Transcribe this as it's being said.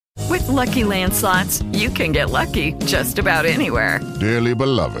Lucky Land Slots, you can get lucky just about anywhere. Dearly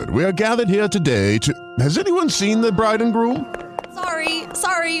beloved, we are gathered here today to... Has anyone seen the bride and groom?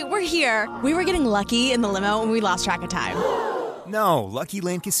 Sorry, we're here. We were getting lucky in the limo and we lost track of time. No, Lucky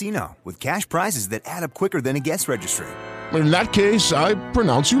Land Casino, with cash prizes that add up quicker than a guest registry. In that case, I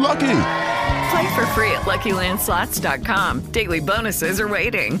pronounce you lucky. Play for free at LuckyLandSlots.com. Daily bonuses are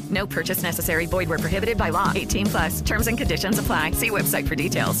waiting. No purchase necessary. Void where prohibited by law. 18+. Terms and conditions apply. See website for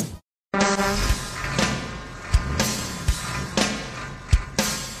details.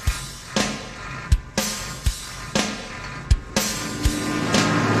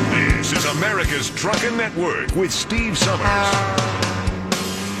 This is America's Truckin' Network with Steve Summers.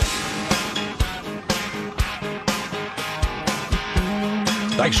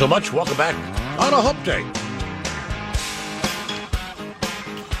 Thanks so much. Welcome back on a hump day.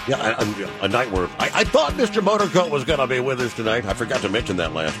 Yeah, a night where I thought Mr. Motorcoat was going to be with us tonight. I forgot to mention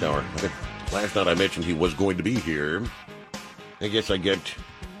that last hour. Last night I mentioned he was going to be here. I guess I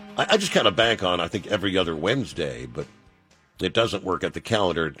just kind of bank on, I think, every other Wednesday, but it doesn't work at the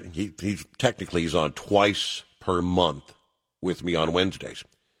calendar. He's on twice per month with me on Wednesdays.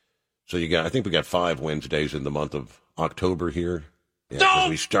 So I think we got 5 Wednesdays in the month of October here. Yeah,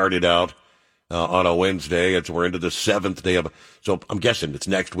 we started out on a Wednesday, and so we're into the 7th day of. So I'm guessing it's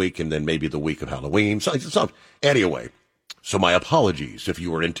next week, and then maybe the week of Halloween. Anyway, so my apologies if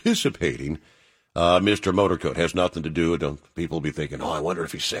you were anticipating Mr. Motorcoat. Has nothing to do with people will be thinking, I wonder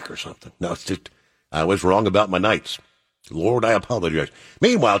if he's sick or something. No, it's just I was wrong about my nights. Lord, I apologize.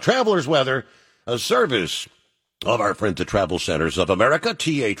 Meanwhile, Travelers Weather, a service of our friends at Travel Centers of America,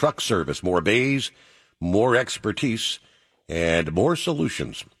 TA Truck Service, more bays, more expertise, and more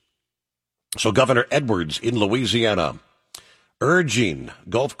solutions. So Governor Edwards in Louisiana urging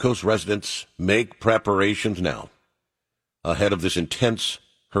Gulf Coast residents make preparations now ahead of this intense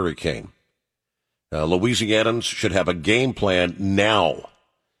hurricane. Louisianans should have a game plan now,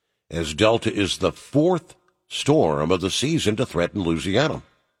 as Delta is the 4th storm of the season to threaten Louisiana.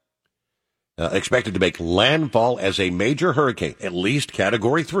 Expected to make landfall as a major hurricane, at least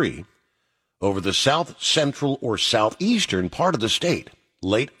Category 3, over the south central or southeastern part of the state,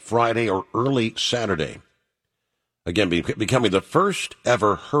 late Friday or early Saturday. Again, becoming the first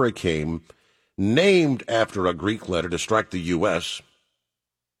ever hurricane named after a Greek letter to strike the U.S.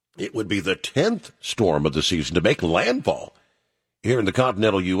 It would be the 10th storm of the season to make landfall here in the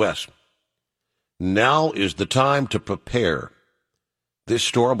continental U.S. Now is the time to prepare. This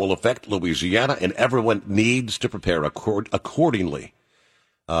storm will affect Louisiana, and everyone needs to prepare accordingly.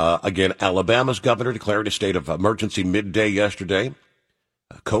 Again, Alabama's governor declared a state of emergency midday yesterday.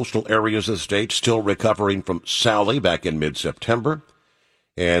 Coastal areas of the state still recovering from Sally back in mid-September.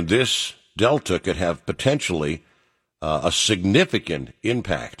 And this Delta could have potentially a significant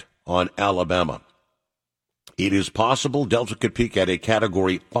impact on Alabama. It is possible Delta could peak at a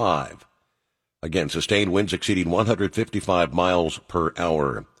Category 5. Again, sustained winds exceeding 155 miles per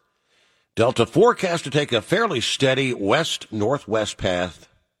hour. Delta forecast to take a fairly steady west-northwest path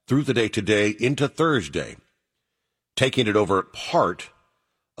through the day today into Thursday, taking it over part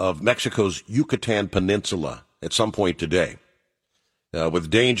of Mexico's Yucatan Peninsula at some point today, with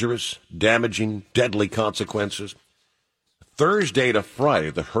dangerous, damaging, deadly consequences. Thursday to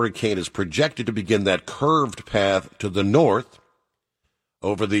Friday, the hurricane is projected to begin that curved path to the north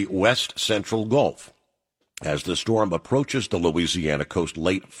over the west-central Gulf. As the storm approaches the Louisiana coast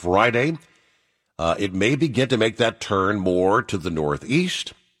late Friday, it may begin to make that turn more to the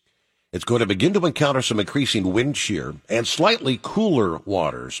northeast. It's going to begin to encounter some increasing wind shear and slightly cooler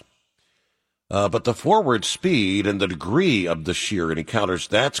waters. But the forward speed and the degree of the shear it encounters,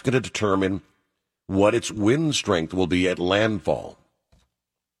 that's going to determine what its wind strength will be at landfall.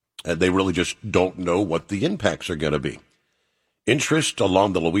 And they really just don't know what the impacts are going to be. Interest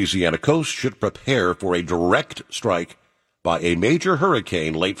along the Louisiana coast should prepare for a direct strike by a major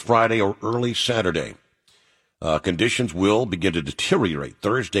hurricane late Friday or early Saturday. Conditions will begin to deteriorate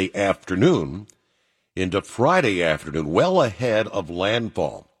Thursday afternoon into Friday afternoon, well ahead of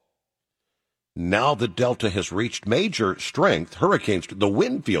landfall. Now that Delta has reached major strength, hurricanes, the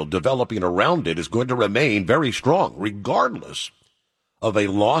wind field developing around it is going to remain very strong, regardless of a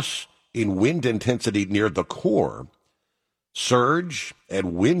loss in wind intensity near the core. Surge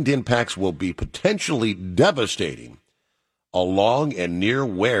and wind impacts will be potentially devastating along and near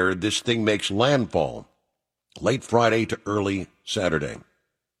where this thing makes landfall, late Friday to early Saturday.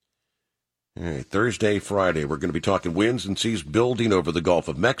 All right, Thursday, Friday, we're going to be talking winds and seas building over the Gulf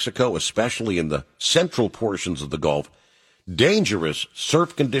of Mexico, especially in the central portions of the Gulf. Dangerous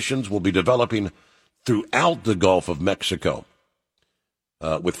surf conditions will be developing throughout the Gulf of Mexico.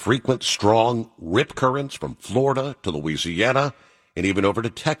 with frequent strong rip currents from Florida to Louisiana and even over to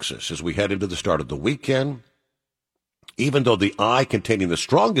Texas as we head into the start of the weekend. Even though the eye containing the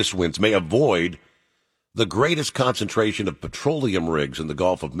strongest winds may avoid the greatest concentration of petroleum rigs in the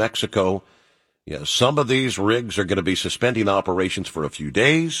Gulf of Mexico, some of these rigs are going to be suspending operations for a few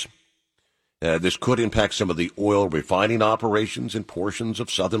days. This could impact some of the oil refining operations in portions of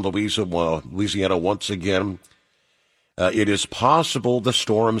southern Louisiana once again. It is possible the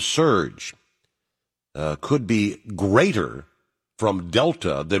storm surge could be greater from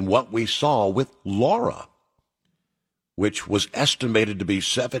Delta than what we saw with Laura, which was estimated to be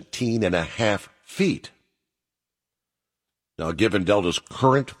 17.5 feet. Now, given Delta's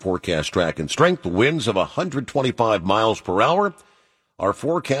current forecast track and strength, winds of 125 miles per hour are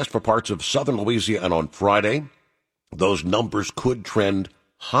forecast for parts of southern Louisiana on Friday. Those numbers could trend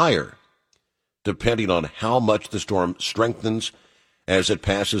higher, depending on how much the storm strengthens as it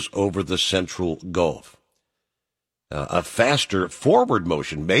passes over the central Gulf. A faster forward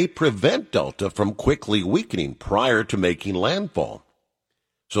motion may prevent Delta from quickly weakening prior to making landfall.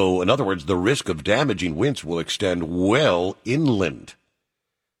 So, in other words, the risk of damaging winds will extend well inland.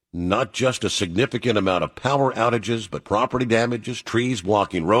 Not just a significant amount of power outages, but property damages, trees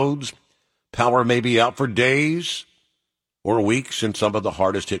blocking roads. Power may be out for days or weeks in some of the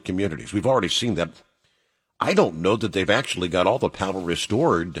hardest hit communities. We've already seen that. I don't know that they've actually got all the power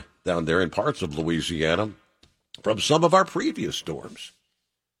restored down there in parts of Louisiana from some of our previous storms.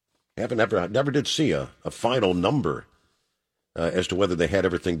 Never did see a final number as to whether they had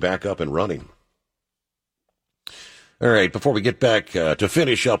everything back up and running. All right, before we get back to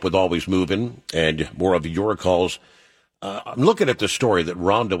finish up with Always Moving and more of your calls, I'm looking at the story that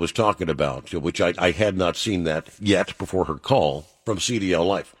Rhonda was talking about, which I had not seen that yet before her call from CDL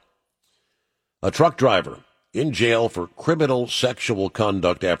Life. A truck driver in jail for criminal sexual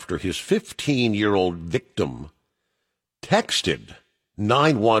conduct after his 15-year-old victim texted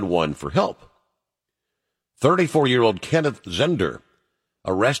 911 for help. 34-year-old Kenneth Zender,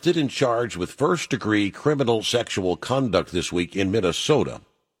 arrested and charged with first-degree criminal sexual conduct this week in Minnesota.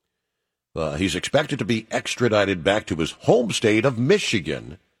 He's expected to be extradited back to his home state of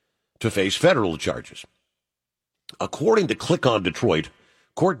Michigan to face federal charges. According to Click on Detroit,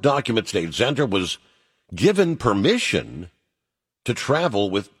 court documents state Zender was given permission to travel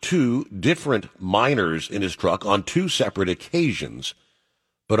with two different minors in his truck on two separate occasions.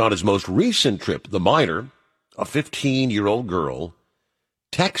 But on his most recent trip, the minor, a 15-year-old girl,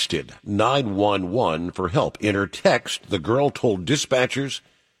 texted 911 for help. In her text, the girl told dispatchers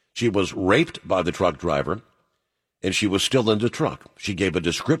she was raped by the truck driver and she was still in the truck. She gave a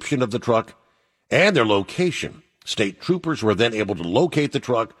description of the truck and their location. State troopers were then able to locate the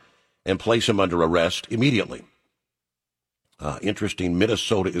truck and place him under arrest immediately. Interesting,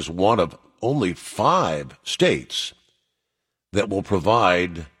 Minnesota is one of only 5 states that will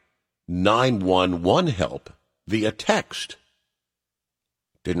provide 911 help via text.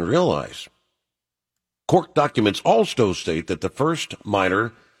 Didn't realize. Court documents also state that the first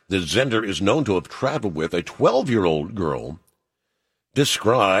minor that Zender is known to have traveled with, a 12-year-old girl,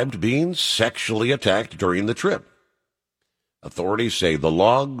 described being sexually attacked during the trip. Authorities say the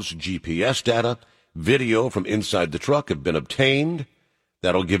logs, GPS data, video from inside the truck have been obtained.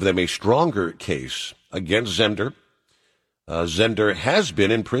 That'll give them a stronger case against Zender. Zender has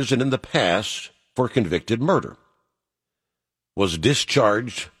been in prison in the past for convicted murder. Was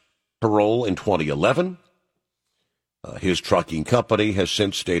discharged parole in 2011. His trucking company has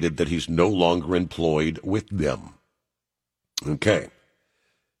since stated that he's no longer employed with them. Okay.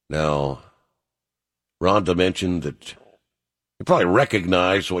 Now, Rhonda mentioned that you probably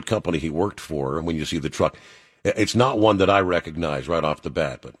recognize what company he worked for when you see the truck. It's not one that I recognize right off the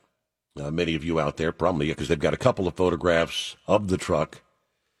bat, but many of you out there probably, because they've got a couple of photographs of the truck.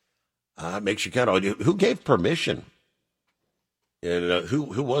 Makes you kind of, who gave permission? And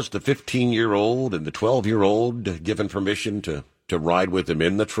who was the 15-year-old and the 12-year-old given permission to ride with him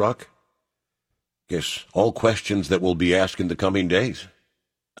in the truck? Guess all questions that will be asked in the coming days.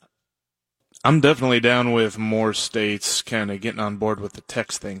 I'm definitely down with more states kind of getting on board with the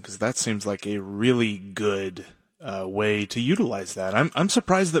text thing, because that seems like a really good way to utilize that. I'm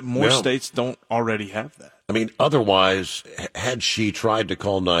surprised that more states don't already have that. I mean, otherwise, had she tried to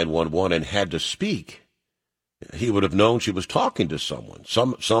call 911 and had to speak, he would have known she was talking to someone.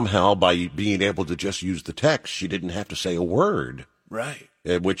 Somehow, by being able to just use the text, she didn't have to say a word. Right.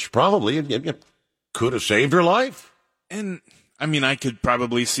 Which probably could have saved her life. And, I mean, I could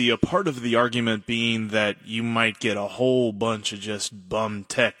probably see a part of the argument being that you might get a whole bunch of just bum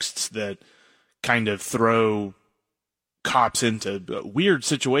texts that kind of throw cops into weird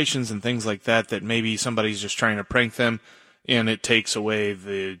situations and things like that maybe somebody's just trying to prank them, and it takes away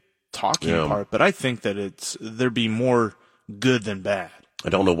the talking part. But I think that there'd be more good than bad. I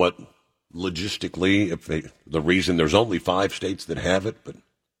don't know what logistically, the reason there's only 5 states that have it, but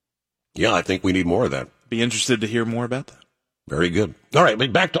yeah, I think we need more of that. Be interested to hear more about that. Very good. All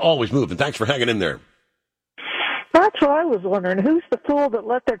right, back to Always Move, and thanks for hanging in there. That's what I was wondering. Who's the fool that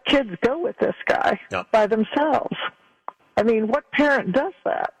let their kids go with this guy by themselves? I mean, what parent does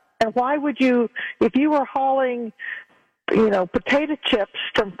that? And why would you, if you were hauling, potato chips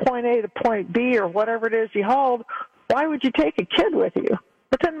from point A to point B or whatever it is you hauled, why would you take a kid with you?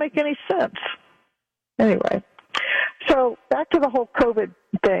 It doesn't make any sense. Anyway, so back to the whole COVID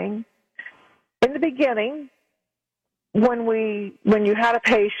thing. In the beginning, when you had a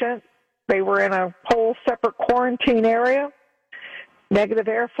patient, they were in a whole separate quarantine area, negative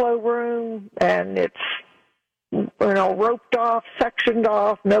airflow room, and it's roped off, sectioned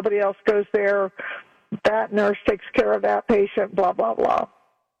off. Nobody else goes there. That nurse takes care of that patient. Blah blah blah.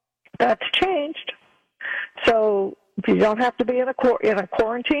 That's changed. So you don't have to be in a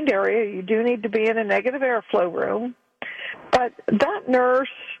quarantined area. You do need to be in a negative airflow room. But that nurse,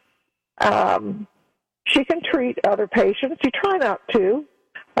 she can treat other patients. You try not to.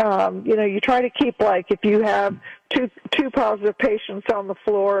 You try to keep, like, if you have two positive patients on the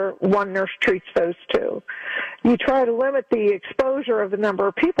floor, one nurse treats those 2. You try to limit the exposure of the number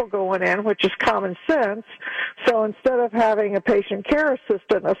of people going in, which is common sense. So instead of having a patient care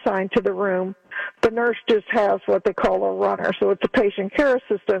assistant assigned to the room, the nurse just has what they call a runner. So it's a patient care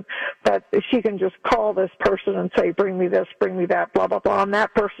assistant, but she can just call this person and say, bring me this, bring me that, blah, blah, blah. And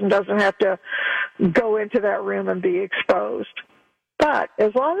that person doesn't have to go into that room and be exposed. But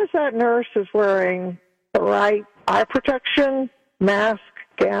as long as that nurse is wearing the right eye protection, mask,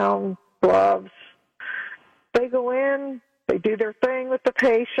 gown, gloves, they go in, they do their thing with the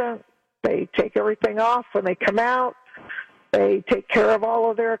patient, they take everything off when they come out, they take care of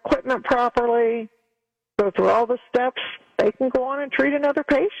all of their equipment properly, go through all the steps, they can go on and treat another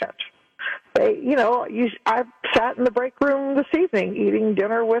patient. I sat in the break room this evening eating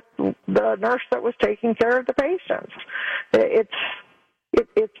dinner with the nurse that was taking care of the patients.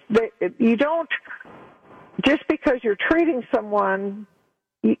 You don't, just because you're treating someone,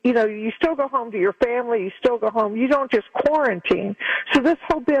 you still go home to your family, you still go home, you don't just quarantine. So this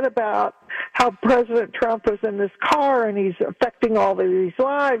whole bit about how President Trump was in this car and he's affecting all of these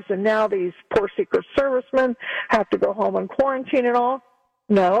lives, and now these poor Secret Servicemen have to go home and quarantine and all.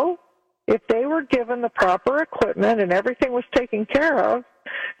 No. If they were given the proper equipment and everything was taken care of,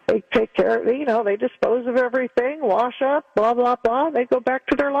 they take care, they dispose of everything, wash up, blah, blah, blah. They go back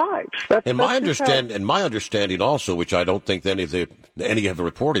to their lives. My understanding also, which I don't think any have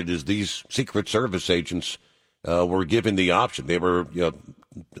reported, is these Secret Service agents were given the option. They were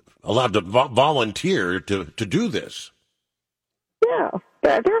allowed to volunteer to do this. Yeah.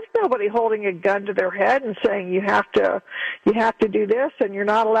 There's nobody holding a gun to their head and saying you have to do this and you're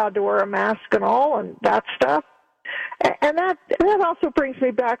not allowed to wear a mask and all and that stuff. And that also brings me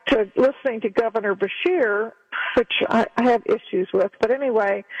back to listening to Governor Beshear, which I have issues with. But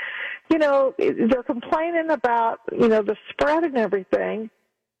anyway, they're complaining about, the spread and everything,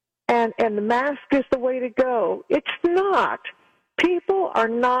 and the mask is the way to go. It's not. People are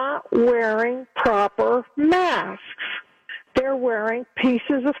not wearing proper masks. They're wearing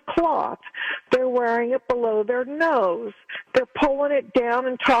pieces of cloth. They're wearing it below their nose. They're pulling it down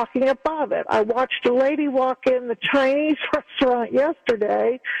and talking above it. I watched a lady walk in the Chinese restaurant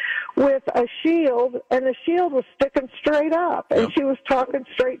yesterday with a shield, and the shield was sticking straight up, and she was talking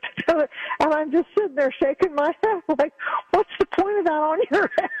straight to it. And I'm just sitting there shaking my head like, what's the point of that on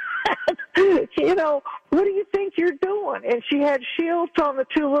your head? What do you think you're doing? And she had shields on the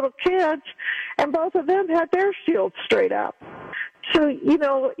 2 little kids, and both of them had their shields straight up. So, you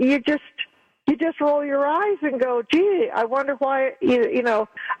just roll your eyes and go, gee, I wonder why,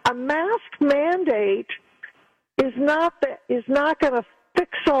 a mask mandate is not going to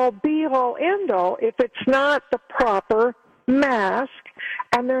fix all, be all, end all if it's not the proper mask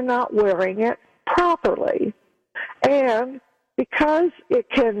and they're not wearing it properly. And because it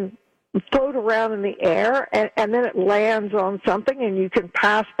can float around in the air and then it lands on something and you can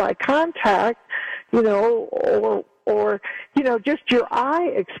pass by contact, or just your eye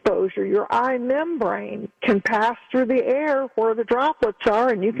exposure, your eye membrane can pass through the air where the droplets are,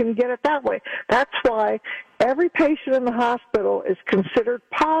 and you can get it that way. That's why every patient in the hospital is considered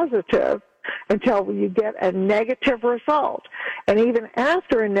positive until you get a negative result. And even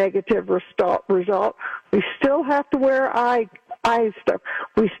after a negative result, we still have to wear eye eye stuff.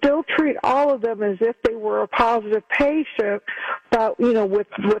 We still treat all of them as if they were a positive patient, but, with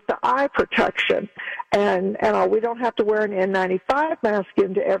the eye protection. And we don't have to wear an N95 mask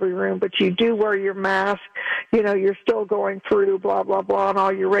into every room, but you do wear your mask. You're still going through blah, blah, blah, and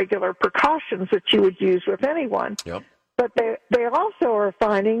all your regular precautions that you would use with anyone. Yep. But they also are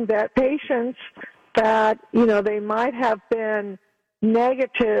finding that patients that, they might have been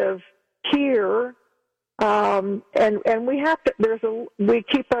negative here, and we have to, we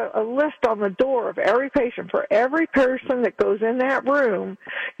keep a list on the door of every patient. For every person that goes in that room,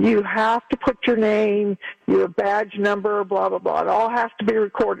 you have to put your name, your badge number, blah, blah, blah. It all has to be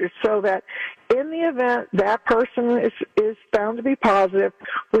recorded so that in the event that person is found to be positive,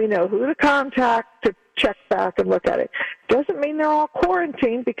 we know who to contact to check back and look at it. Doesn't mean they're all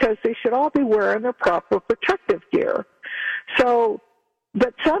quarantined, because they should all be wearing their proper protective gear.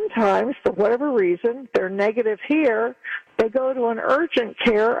 But sometimes, for whatever reason, they're negative here. They go to an urgent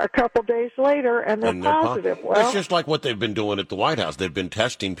care a couple days later, and they're positive. Well, it's just like what they've been doing at the White House. They've been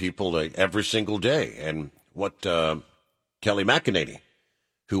testing people every single day. And what Kelly McEnany,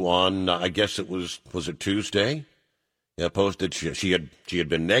 who on, I guess it was it Tuesday, posted she had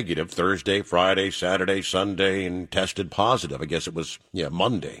been negative Thursday, Friday, Saturday, Sunday, and tested positive. I guess it was,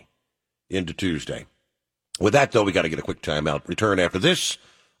 Monday into Tuesday. With that, though, we got to get a quick timeout. Return after this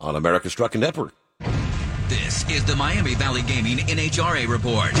on America's Trucking Network. This is the Miami Valley Gaming NHRA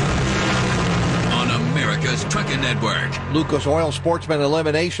Report on America's Trucking Network. Lucas Oil Sportsman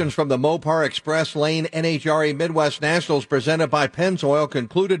eliminations from the Mopar Express Lane NHRA Midwest Nationals presented by Pennzoil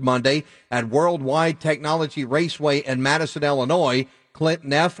concluded Monday at Worldwide Technology Raceway in Madison, Illinois. Clint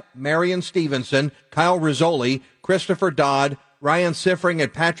Neff, Marion Stevenson, Kyle Rizzoli, Christopher Dodd, Ryan Siffring,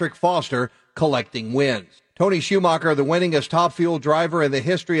 and Patrick Foster collecting wins. Tony Schumacher, the winningest Top Fuel driver in the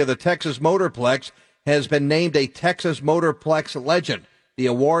history of the Texas Motorplex, has been named a Texas Motorplex legend. The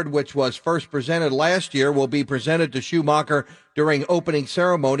award, which was first presented last year, will be presented to Schumacher during opening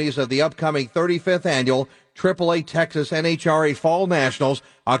ceremonies of the upcoming 35th annual AAA Texas NHRA Fall Nationals,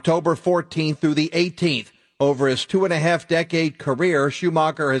 October 14th through the 18th. Over his 2.5-decade career,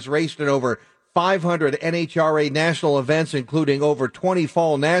 Schumacher has raced in over 500 NHRA national events, including over 20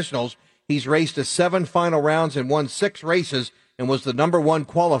 Fall Nationals. He's raced to 7 final rounds and won 6 races and was the number 1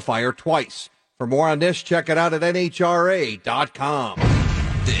 qualifier twice. For more on this, check it out at NHRA.com.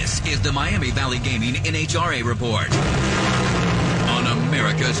 This is the Miami Valley Gaming NHRA Report on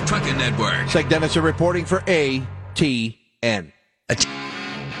America's Trucking Network. Seg Dennison reporting for ATN.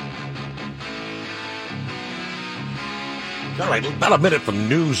 All right, about a minute from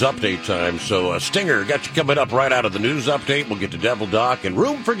news update time. So, Stinger, got you coming up right out of the news update. We'll get to Devil Doc and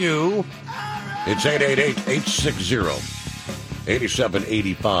room for you. It's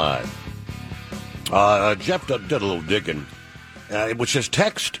 888-860-8785. Jeff did a little digging. It was just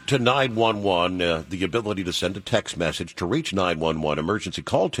text to 911, the ability to send a text message to reach 911 emergency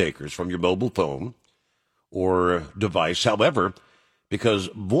call takers from your mobile phone or device. However, because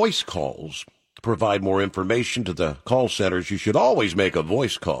voice calls provide more information to the call centers, you should always make a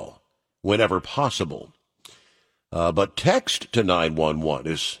voice call whenever possible. But text to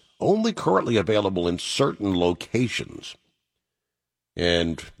 911 is only currently available in certain locations.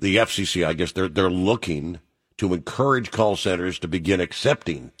 And the FCC, I guess they're looking to encourage call centers to begin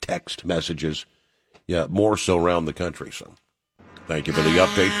accepting text messages, more so around the country. So thank you for the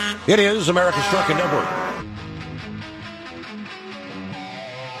update. It is America's Trucking Network.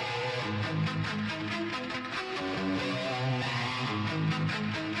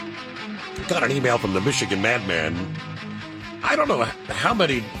 Got an email from the Michigan Madman. I don't know how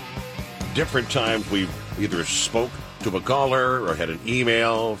many different times we've either spoke to a caller or had an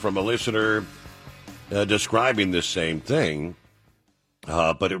email from a listener describing this same thing,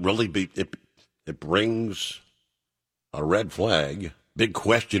 but it really it brings a red flag, big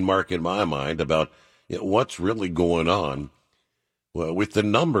question mark in my mind about what's really going on with the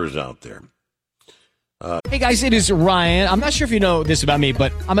numbers out there. Hey guys, it is Ryan. I'm not sure if you know this about me,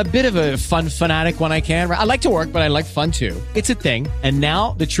 but I'm a bit of a fun fanatic when I can. I like to work, but I like fun too. It's a thing. And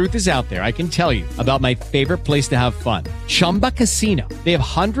now the truth is out there. I can tell you about my favorite place to have fun. Chumba Casino. They have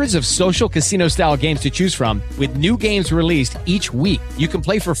hundreds of social casino style games to choose from with new games released each week. You can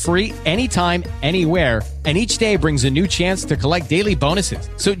play for free anytime, anywhere. And each day brings a new chance to collect daily bonuses.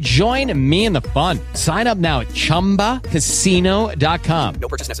 So join me in the fun. Sign up now at ChumbaCasino.com. No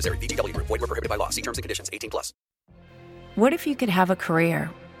purchase necessary. VGW Group. Void where prohibited by law. See terms and conditions. 18+. What if you could have a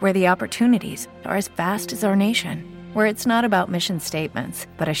career where the opportunities are as vast as our nation, where it's not about mission statements,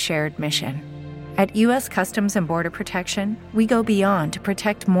 but a shared mission? At U.S. Customs and Border Protection, we go beyond to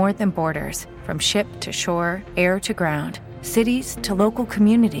protect more than borders. From ship to shore, air to ground, Cities to local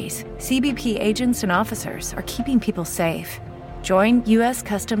communities, CBP agents and officers are keeping people safe. Join U.S.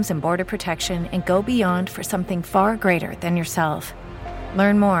 Customs and Border Protection and go beyond for something far greater than yourself.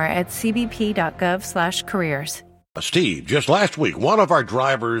 Learn more at cbp.gov/careers. Steve, just last week, one of our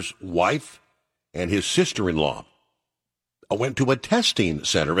driver's wife and his sister-in-law went to a testing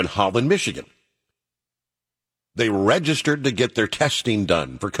center in Holland, Michigan. They registered to get their testing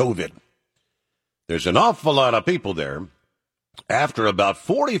done for COVID. There's an awful lot of people there. After about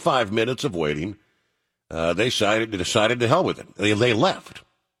 45 minutes of waiting, they decided to hell with it. They left.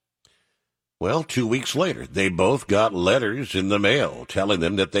 Well, 2 weeks later, they both got letters in the mail telling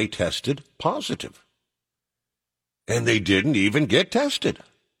them that they tested positive. And they didn't even get tested.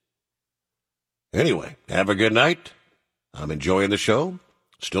 Anyway, have a good night. I'm enjoying the show.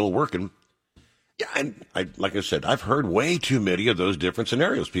 Still working. Yeah, and like I said, I've heard way too many of those different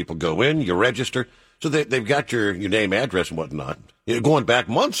scenarios. People go in, you register, so they've got your name, address, and whatnot. Going back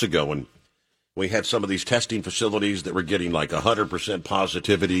months ago when we had some of these testing facilities that were getting like 100%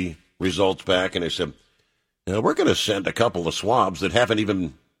 positivity results back, and they said, we're going to send a couple of swabs that haven't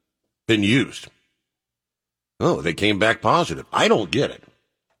even been used. Oh, they came back positive. I don't get it.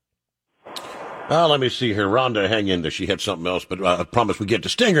 Let me see here. Rhonda, hang in there. She had something else, but I promise we get to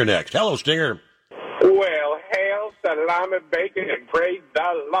Stinger next. Hello, Stinger. Well, hail, salam, and bacon, and praise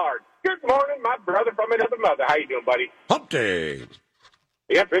the Lord. Good morning, my brother from another mother. How you doing, buddy? Hump day.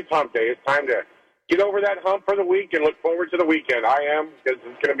 Yep, it's hump day. It's time to get over that hump for the week and look forward to the weekend. I am, because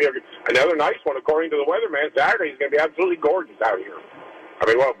it's going to be another nice one, according to the weatherman. Saturday is going to be absolutely gorgeous out here. I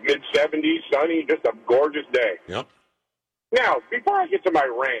mean, mid-70s, sunny, just a gorgeous day. Yep. Now, before I get to my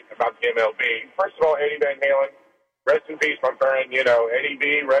rant about the MLB, first of all, Eddie Van Halen, rest in peace, my friend. Eddie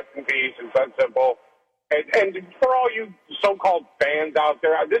B, rest in peace, and Sun Simple. And for all you so-called fans out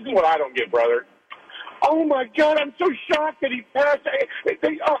there, this is what I don't get, brother. Oh, my God, I'm so shocked that he passed.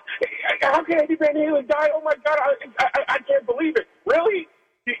 How can Eddie Van Halen die? Oh, my God, I can't believe it. Really?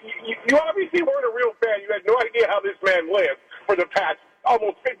 You obviously weren't a real fan. You had no idea how this man lived for the past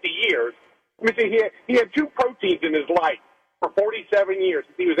almost 50 years. Let me see, he had two proteins in his life for 47 years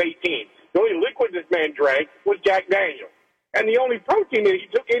since he was 18. The only liquid this man drank was Jack Daniels. And the only protein that he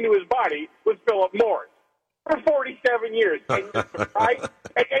took into his body was Philip Morris for 47 years. And you're surprised,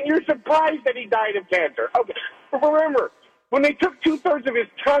 and you're surprised that he died of cancer. Okay. But remember, when they took 2/3 of his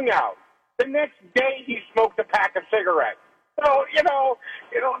tongue out, the next day he smoked a pack of cigarettes. So,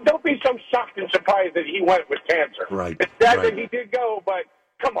 don't be so shocked and surprised that he went with cancer. Right. It's sad that he did go, but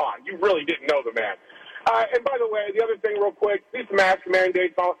come on, you really didn't know the man. And by the way, the other thing real quick, these mask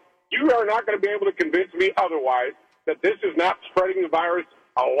mandates, you are not going to be able to convince me otherwise that this is not spreading the virus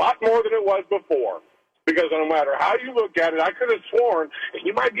a lot more than it was before. Because no matter how you look at it, I could have sworn, and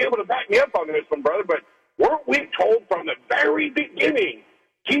you might be able to back me up on this one, brother, but weren't we told from the very beginning,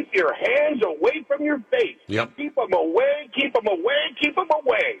 keep your hands away from your face. Yep. Keep them away, keep them away, keep them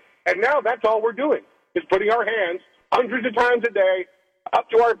away. And now that's all we're doing, is putting our hands hundreds of times a day up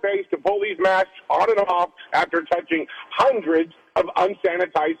to our face to pull these masks on and off after touching hundreds of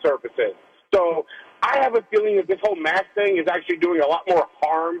unsanitized surfaces. So I have a feeling that this whole mask thing is actually doing a lot more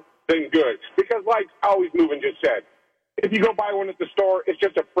harm than good. Because like Always Moving just said, if you go buy one at the store, it's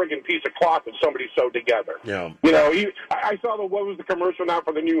just a friggin' piece of cloth that somebody sewed together. Yeah. I saw what was the commercial now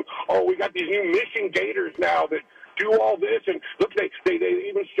for the new, we got these new Mission Gators now that do all this, and look, they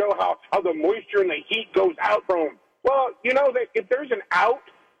even show how the moisture and the heat goes out from them. Well, that if there's an out,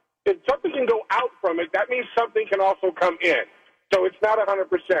 if something can go out from it, that means something can also come in. So it's not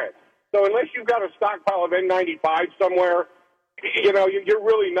 100%. So unless you've got a stockpile of N95 somewhere, you're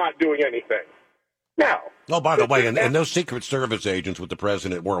really not doing anything. Now. Oh, by the way, and those Secret Service agents with the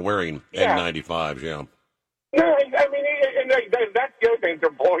president weren't wearing N95s, yeah. No, I mean, and that's the other thing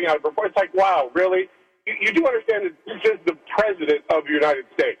they're blowing out. It's like, wow, really? You do understand that this is the president of the United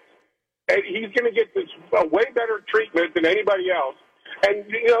States. And he's going to get this way better treatment than anybody else. And,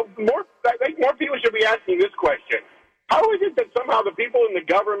 I think more people should be asking this question. How is it that somehow the people in the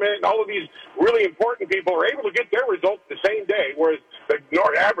government and all of these really important people are able to get their results the same day, whereas the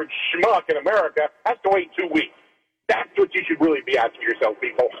average schmuck in America has to wait 2 weeks? That's what you should really be asking yourself,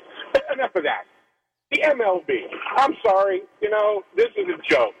 people. But enough of that. The MLB. I'm sorry. This is a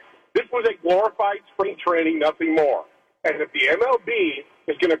joke. This was a glorified spring training, nothing more. And if the MLB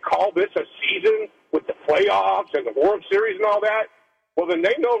is going to call this a season with the playoffs and the World Series and all that, well, then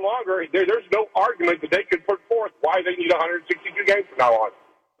they no longer, there's no argument that they could put forth why they need 162 games from now on.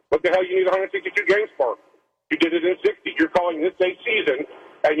 What the hell you need 162 games for? You did it in 60. You're calling this a season,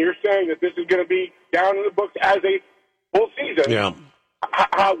 and you're saying that this is going to be down in the books as a full season. Yeah.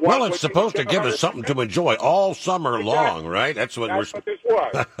 Well, it's supposed to give us something to enjoy all summer long, right? That's what this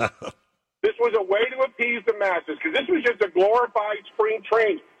was. This was a way to appease the masses, because this was just a glorified spring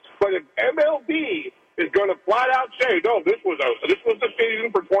training. But if MLB is going to flat out say, no, this was the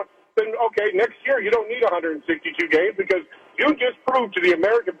season for 20, then okay, next year you don't need 162 games because you just proved to the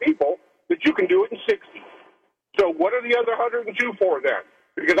American people that you can do it in 60. So what are the other 102 for then?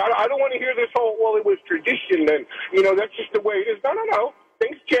 Because I don't want to hear this whole, well, it was tradition and, that's just the way it is. No.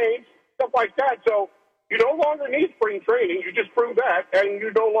 Things change, stuff like that. So you no longer need spring training. You just proved that, and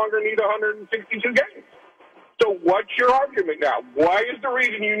you no longer need 162 games. So what's your argument now? Why is the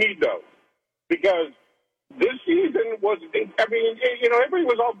reason you need those? Because this season was, everybody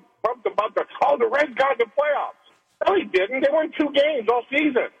was all pumped about the Reds got the playoffs. No, they didn't. They won 2 games all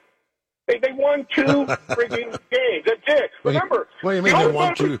season. They won 2 freaking games. That's it. Remember. What do you mean they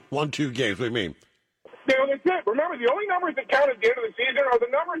won two games? What do you mean? That's it. Remember, the only numbers that count at the end of the season are the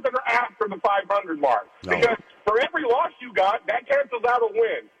numbers that are after the 500 mark. No. Because for every loss you got, that cancels out a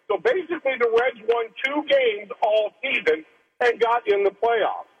win. So basically, the Reds won 2 games all season and got in the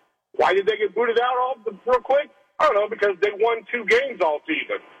playoffs. Why did they get booted out real quick? I don't know, because they won 2 games all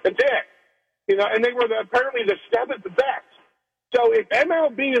season. That's it. And they were apparently the 7th best. So if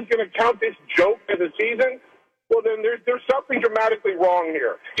MLB is going to count this joke as a season, well, then there's something dramatically wrong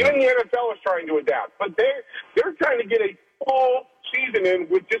here. Even the NFL is trying to adapt, but they're trying to get a full season in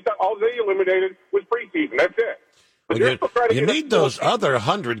with just all they eliminated was preseason. That's it. Well, you need those other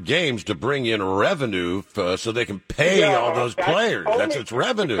 100 games to bring in revenue so they can pay all those players. It's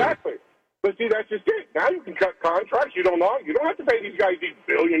revenue. Exactly. But see, that's just it. Now you can cut contracts. You don't have to pay these guys these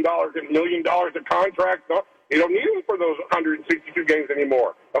 $1 billion and $1 million of contracts. No, you don't need them for those 162 games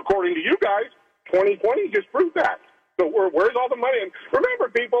anymore. According to you guys, 2020 just proved that. So where's all the money? And remember,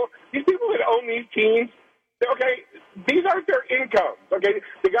 these people that own these teams, okay, these aren't their incomes. Okay,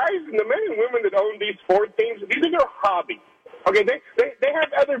 the guys, the men and women that own these sports teams, these are their hobbies. Okay, they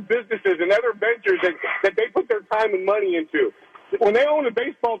have other businesses and other ventures that they put their time and money into. When they own a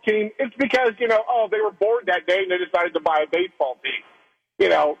baseball team, it's because, they were bored that day and they decided to buy a baseball team.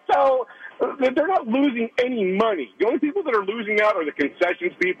 So they're not losing any money. The only people that are losing out are the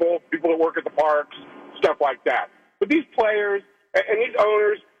concessions people that work at the parks, stuff like that. But these players and these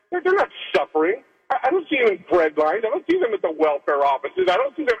owners, they're not suffering. I don't see them in bread lines. I don't see them at the welfare offices. I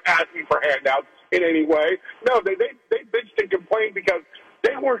don't see them asking for handouts in any way. No, they bitched and complained because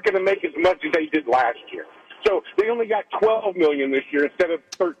they weren't going to make as much as they did last year. So they only got $12 million this year instead of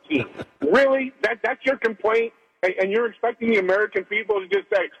 $13. Really? That's your complaint? And you're expecting the American people to just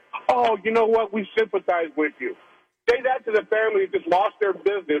say, oh, you know what, we sympathize with you. Say that to the family that just lost their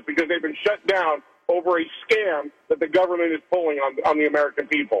business because they've been shut down over a scam that the government is pulling on the American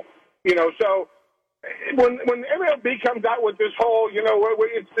people. So when MLB comes out with this whole,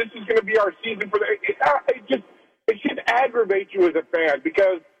 this is going to be our season for it should aggravate you as a fan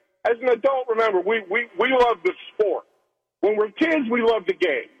because as an adult, remember, we love the sport. When we're kids, we love the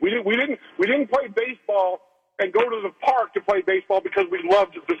game. We didn't play baseball and go to the park to play baseball because we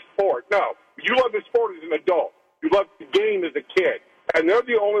loved the sport. No, you love the sport as an adult. You loved the game as a kid. And they're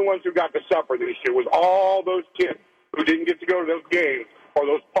the only ones who got to suffer this year was all those kids who didn't get to go to those games or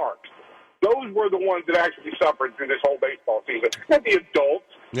those parks. Those were the ones that actually suffered through this whole baseball season, not the adults.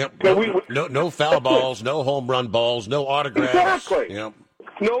 Yep. No foul balls, no home run balls, no autographs. Exactly. Yep.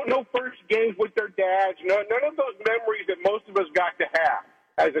 No first games with their dads. None of those memories that most of us got to have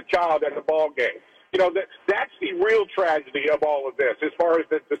as a child at a ball game. That's the real tragedy of all of this, as far as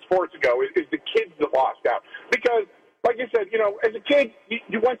the sports go, is the kids that lost out. Because, like I said, as a kid,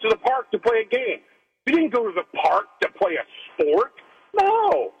 you went to the park to play a game. You didn't go to the park to play a sport.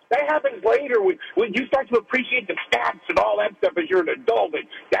 No, that happens later when you start to appreciate the stats and all that stuff as you're an adult. And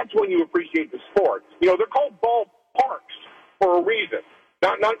that's when you appreciate the sport. They're called ball parks for a reason.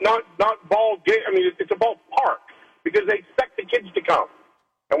 Not ball game. I mean, it's a ballpark because they expect the kids to come.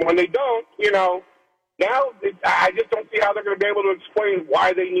 And when they don't, now I just don't see how they're going to be able to explain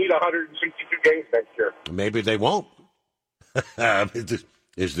why they need 162 games next year. Maybe they won't.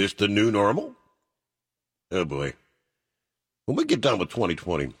 Is this the new normal? Oh, boy. When we get done with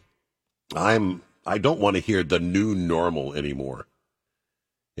 2020, I don't want to hear the new normal anymore.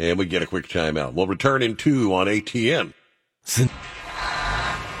 And we get a quick timeout. We'll return in 2 on ATN.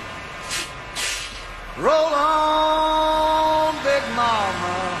 Roll on, Big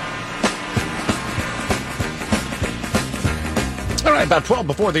Mama. All right, about 12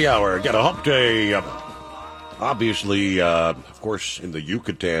 before the hour. Got a hump day. Obviously, of course, in the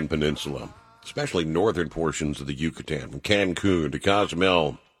Yucatan Peninsula, especially northern portions of the Yucatan, from Cancun to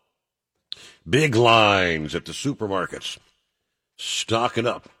Cozumel. Big lines at the supermarkets. stocking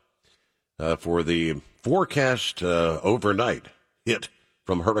up for the forecast overnight hit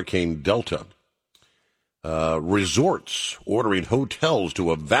from Hurricane Delta. Resorts ordering hotels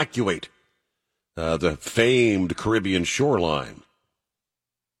to evacuate the famed Caribbean shoreline.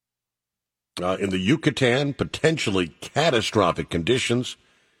 In the Yucatan, potentially catastrophic conditions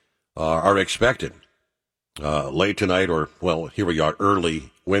are expected late tonight, or, well, here we are,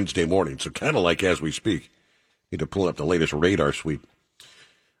 early Wednesday morning. So kind of like as we speak. Need to pull up the latest radar sweep.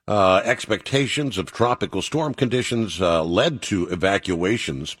 Expectations of tropical storm conditions led to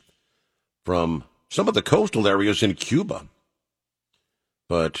evacuations from some of the coastal areas in Cuba.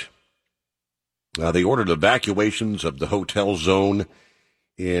 But they ordered evacuations of the hotel zone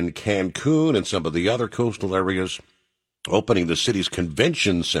in Cancun and some of the other coastal areas, opening the city's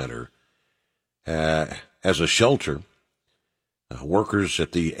convention center as a shelter. Workers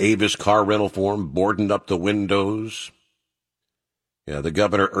at the Avis car rental firm boarding up the windows. The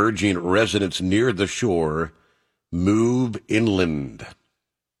governor urging residents near the shore move inland.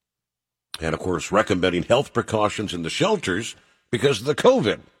 And, of course, recommending health precautions in the shelters because of the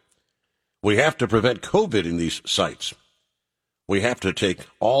COVID. We have to prevent COVID in these sites. We have to take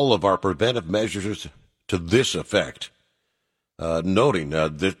all of our preventive measures to this effect, noting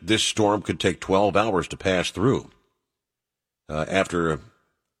that this storm could take 12 hours to pass through after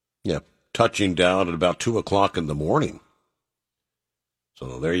touching down at about 2 o'clock in the morning.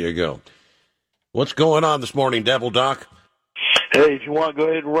 So there you go. What's going on this morning, Devil Doc? Hey, if you want, go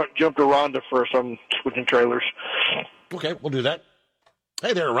ahead and jump to Rhonda first. I'm switching trailers. Okay, we'll do that.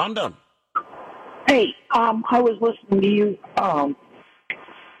 Hey there, Rhonda. Hey, I was listening to you,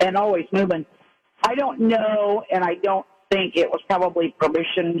 and Always Moving. I don't know, and I don't think it was probably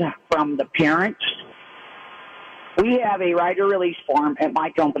permission from the parents. We have a rider release form at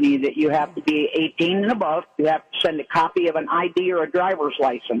my company that you have to be 18 and above. You have to send a copy of an ID or a driver's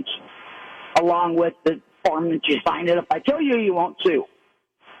license along with the form that you sign it. If I tell you, you won't sue.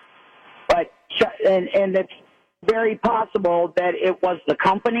 But and it's very possible that it was the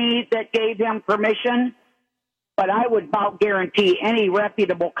company that gave him permission, but I would about guarantee any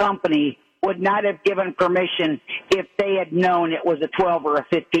reputable company would not have given permission if they had known it was a 12 or a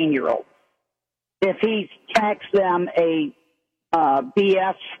 15-year-old. If he faxed them a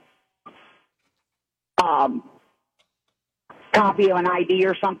BS copy of an ID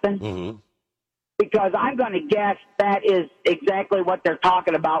or something, because I'm going to guess that is exactly what they're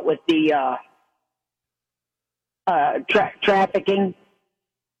talking about with the trafficking.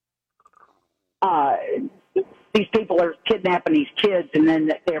 These people are kidnapping these kids, and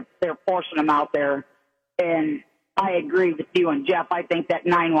then they're forcing them out there. And I agree with you and Jeff. I think that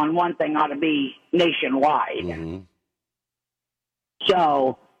 911 thing ought to be nationwide.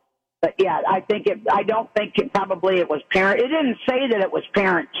 So, but yeah, I don't think it probably it was parent. It didn't say that it was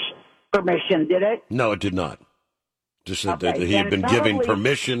parents' permission, did it? No, it did not. Just said that he had been giving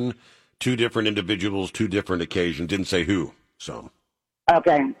permission to different individuals, 2 different occasions. Didn't say who. So.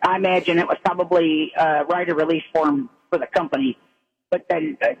 Okay, I imagine it was probably a rider release form for the company. But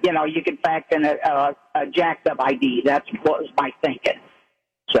then, you can fax in a jacked up ID. That's what was my thinking.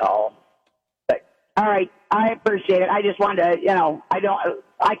 So, but all right, I appreciate it. I just wanted to,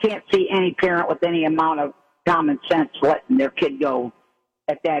 I can't see any parent with any amount of common sense letting their kid go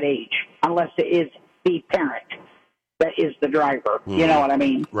at that age, unless it is the parent that is the driver. You know what I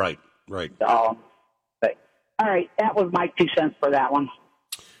mean? Right. So, but all right, that was my 2 cents for that one.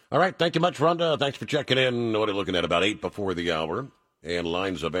 All right, thank you much, Rhonda. Thanks for checking in. What are you looking at? About 8 before the hour. And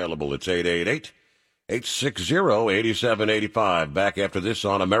lines available. It's 888-860-8785. Back after this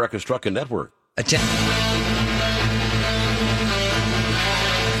on America's Trucking Network. All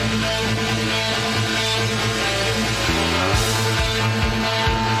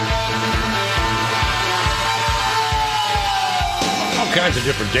kinds of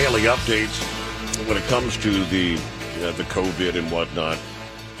different daily updates when it comes to the COVID and whatnot.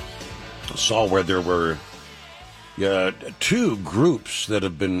 I saw where there were 2 groups that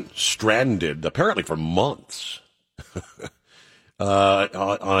have been stranded, apparently for months,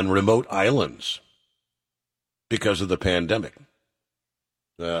 on remote islands because of the pandemic.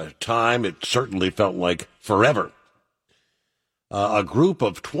 Time, it certainly felt like forever. A group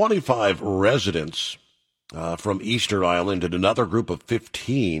of 25 residents from Easter Island and another group of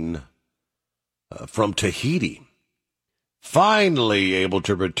 15 from Tahiti finally able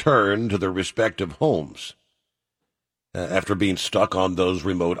to return to their respective homes after being stuck on those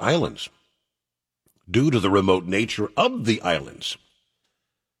remote islands. Due to the remote nature of the islands,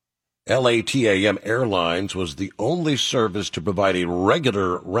 LATAM Airlines was the only service to provide a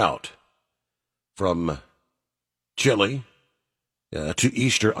regular route from Chile to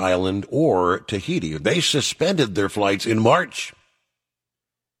Easter Island or Tahiti. They suspended their flights in March.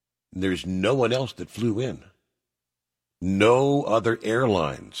 There's no one else that flew in. No other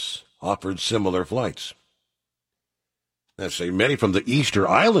airlines offered similar flights. Let's say many from the Easter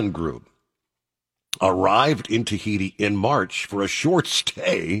Island group arrived in Tahiti in March for a short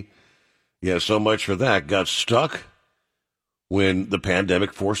stay. Yeah, so much for that. Got stuck when the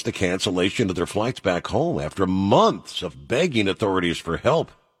pandemic forced the cancellation of their flights back home after months of begging authorities for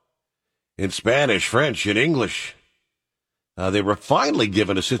help in Spanish, French, and English. They were finally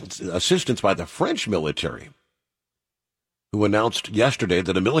given assistance by the French military, who announced yesterday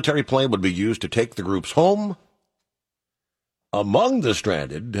that a military plane would be used to take the groups home. Among the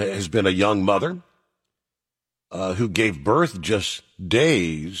stranded has been a young mother who gave birth just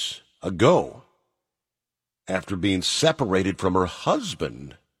days ago after being separated from her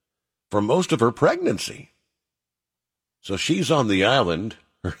husband for most of her pregnancy. So she's on the island.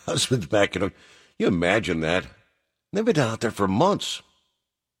 Her husband's back. You imagine that? They've been out there for months.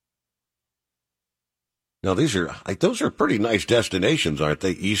 Now, those are pretty nice destinations, aren't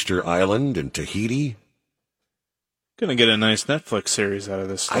they? Easter Island and Tahiti. Gonna get a nice Netflix series out of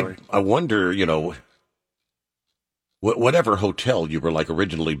this story. I wonder, whatever hotel you were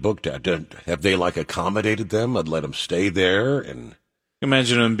originally booked at, have they accommodated them and let them stay there? And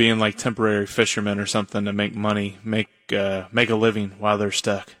imagine them being temporary fishermen or something to make money, make a living while they're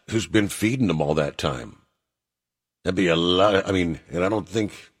stuck. Who's been feeding them all that time? That'd be a lot. And I don't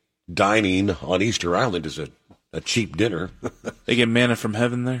think dining on Easter Island is a cheap dinner. They get manna from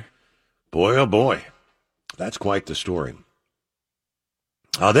heaven there? Boy, oh boy. That's quite the story.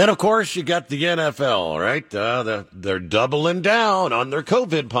 Then, of course, you got the NFL, right? They're doubling down on their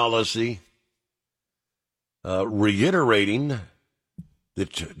COVID policy, reiterating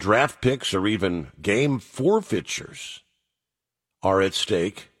that draft picks or even game forfeitures are at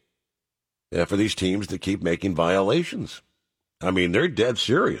stake for these teams that keep making violations. They're dead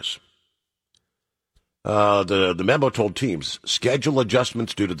serious. The memo told teams schedule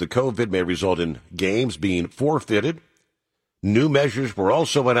adjustments due to the COVID may result in games being forfeited. New measures were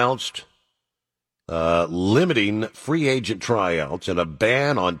also announced, limiting free agent tryouts and a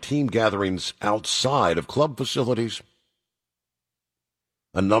ban on team gatherings outside of club facilities.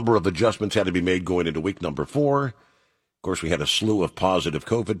 A number of adjustments had to be made going into week number 4. Of course, we had a slew of positive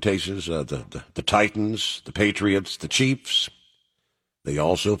COVID cases, the Titans, the Patriots, the Chiefs. They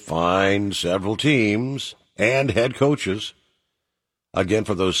also fined several teams and head coaches, again,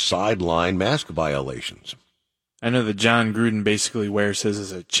 for those sideline mask violations. I know that John Gruden basically wears his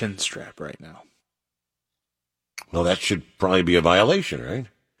as a chin strap right now. Well, that should probably be a violation, right?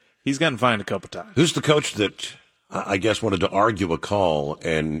 He's gotten fined a couple times. Who's the coach that, I guess, wanted to argue a call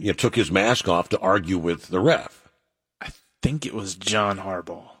and took his mask off to argue with the ref? I think it was John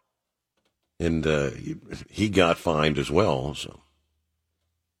Harbaugh. And he got fined as well. So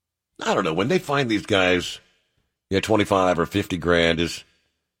I don't know. When they find these guys, 25 or 50 grand, is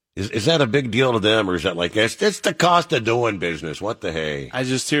that a big deal to them, or is that it's the cost of doing business? What the hey? I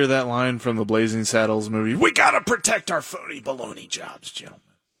just hear that line from the Blazing Saddles movie. We got to protect our phony baloney jobs, gentlemen.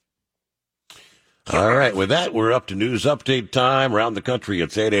 All right. With that, we're up to news update time. Around the country,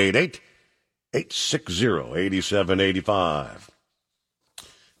 it's 888-860-8785.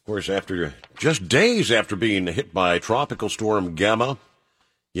 Of course, after just days after being hit by Tropical Storm Gamma,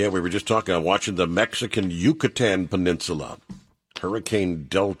 we were just watching the Mexican Yucatan Peninsula. Hurricane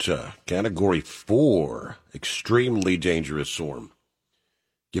Delta, Category 4, extremely dangerous storm.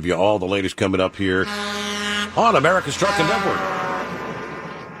 Give you all the latest coming up here on America's Trucking Network.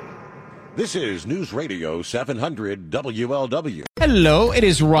 This is News Radio 700 WLW. Hello, it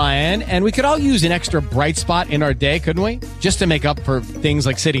is Ryan, and we could all use an extra bright spot in our day, couldn't we? Just to make up for things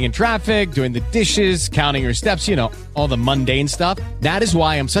like sitting in traffic, doing the dishes, counting your steps, all the mundane stuff. That is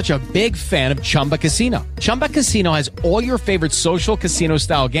why I'm such a big fan of Chumba Casino. Chumba Casino has all your favorite social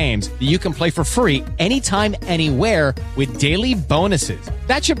casino-style games that you can play for free anytime, anywhere with daily bonuses.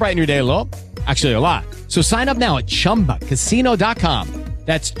 That should brighten your day a little. Actually, a lot. So sign up now at ChumbaCasino.com.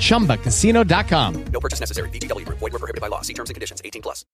 That's ChumbaCasino.com. No purchase necessary. VGW Group. Void where prohibited by law. See terms and conditions. 18+.